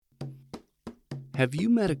Have you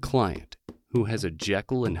met a client who has a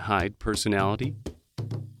Jekyll and Hyde personality?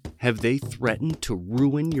 Have they threatened to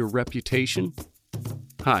ruin your reputation?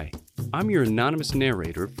 Hi, I'm your anonymous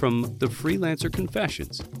narrator from the Freelancer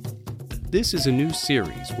Confessions. This is a new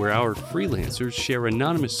series where our freelancers share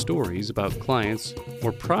anonymous stories about clients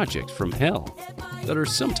or projects from hell that are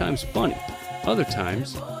sometimes funny, other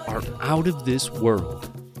times are out of this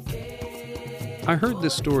world. I heard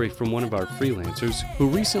this story from one of our freelancers who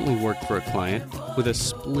recently worked for a client with a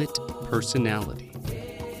split personality.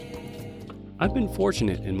 I've been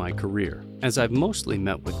fortunate in my career as I've mostly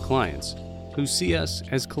met with clients who see us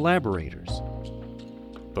as collaborators.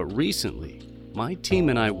 But recently, my team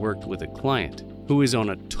and I worked with a client who is on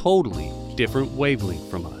a totally different wavelength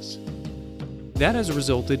from us. That has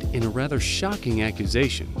resulted in a rather shocking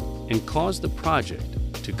accusation and caused the project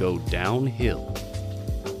to go downhill.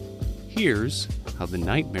 Here's how the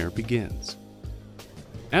nightmare begins.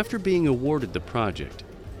 After being awarded the project,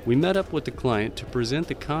 we met up with the client to present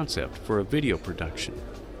the concept for a video production,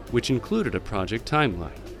 which included a project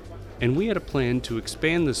timeline, and we had a plan to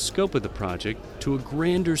expand the scope of the project to a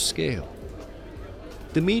grander scale.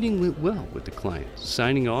 The meeting went well with the client,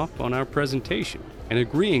 signing off on our presentation and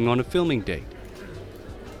agreeing on a filming date.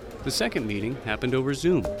 The second meeting happened over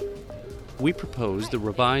Zoom. We proposed the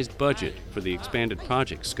revised budget for the expanded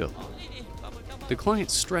project scope. The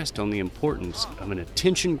client stressed on the importance of an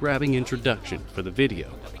attention-grabbing introduction for the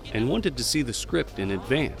video and wanted to see the script in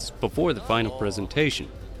advance before the final presentation.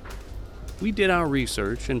 We did our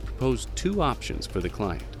research and proposed two options for the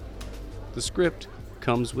client. The script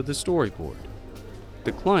comes with a storyboard.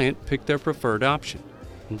 The client picked their preferred option,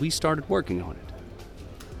 and we started working on it.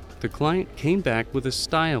 The client came back with a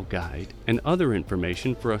style guide and other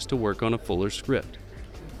information for us to work on a fuller script.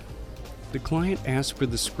 The client asked for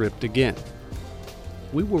the script again.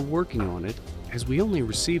 We were working on it as we only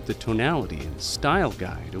received the tonality and style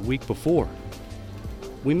guide a week before.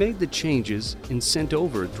 We made the changes and sent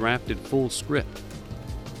over a drafted full script.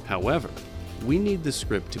 However, we need the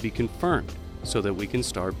script to be confirmed so that we can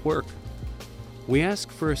start work. We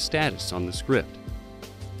asked for a status on the script.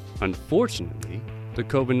 Unfortunately, the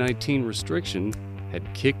COVID-19 restriction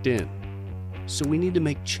had kicked in, so we need to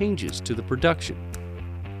make changes to the production.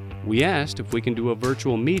 We asked if we can do a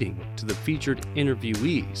virtual meeting to the featured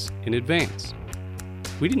interviewees in advance.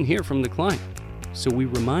 We didn't hear from the client, so we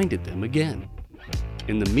reminded them again.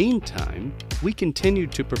 In the meantime, we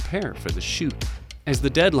continued to prepare for the shoot as the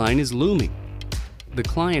deadline is looming. The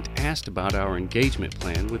client asked about our engagement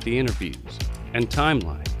plan with the interviews and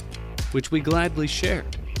timeline, which we gladly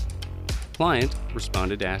shared. Client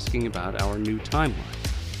responded asking about our new timeline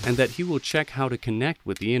and that he will check how to connect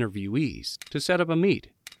with the interviewees to set up a meet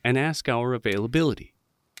and ask our availability.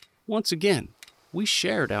 Once again, we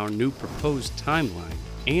shared our new proposed timeline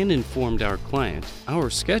and informed our client our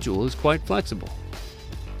schedule is quite flexible.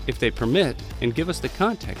 If they permit and give us the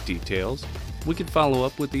contact details, we could follow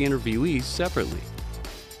up with the interviewees separately.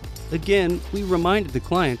 Again, we reminded the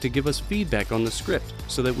client to give us feedback on the script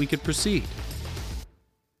so that we could proceed.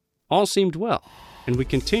 All seemed well, and we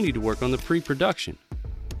continued to work on the pre-production.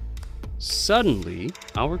 Suddenly,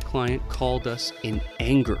 our client called us in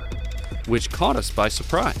anger, which caught us by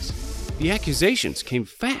surprise. The accusations came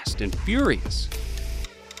fast and furious.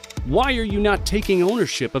 Why are you not taking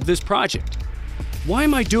ownership of this project? Why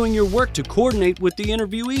am I doing your work to coordinate with the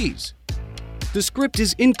interviewees? The script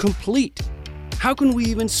is incomplete. How can we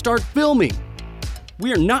even start filming?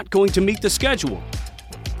 We are not going to meet the schedule.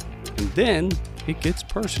 And then it gets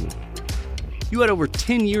personal. You had over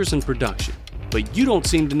 10 years in production, but you don't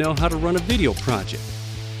seem to know how to run a video project.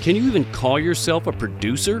 Can you even call yourself a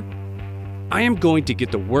producer? I am going to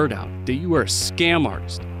get the word out that you are a scam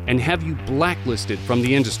artist and have you blacklisted from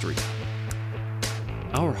the industry.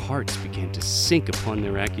 Our hearts began to sink upon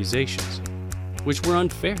their accusations, which were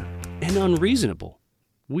unfair and unreasonable.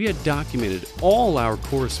 We had documented all our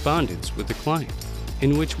correspondence with the client,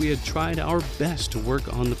 in which we had tried our best to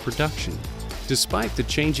work on the production, despite the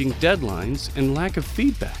changing deadlines and lack of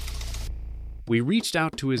feedback. We reached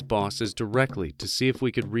out to his bosses directly to see if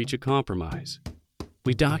we could reach a compromise.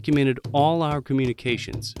 We documented all our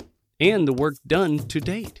communications and the work done to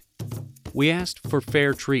date. We asked for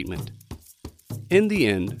fair treatment. In the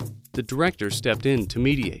end, the director stepped in to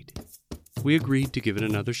mediate. We agreed to give it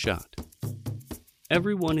another shot.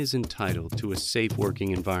 Everyone is entitled to a safe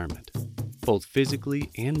working environment, both physically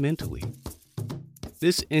and mentally.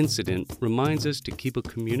 This incident reminds us to keep a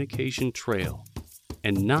communication trail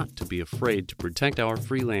and not to be afraid to protect our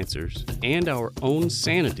freelancers and our own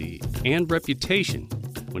sanity and reputation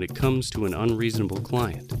when it comes to an unreasonable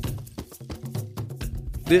client.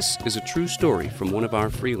 This is a true story from one of our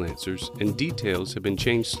freelancers, and details have been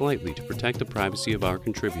changed slightly to protect the privacy of our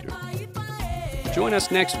contributor. Join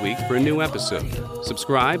us next week for a new episode.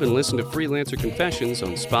 Subscribe and listen to Freelancer Confessions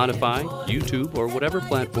on Spotify, YouTube, or whatever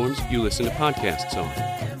platforms you listen to podcasts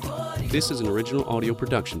on. This is an original audio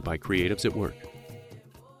production by Creatives at Work.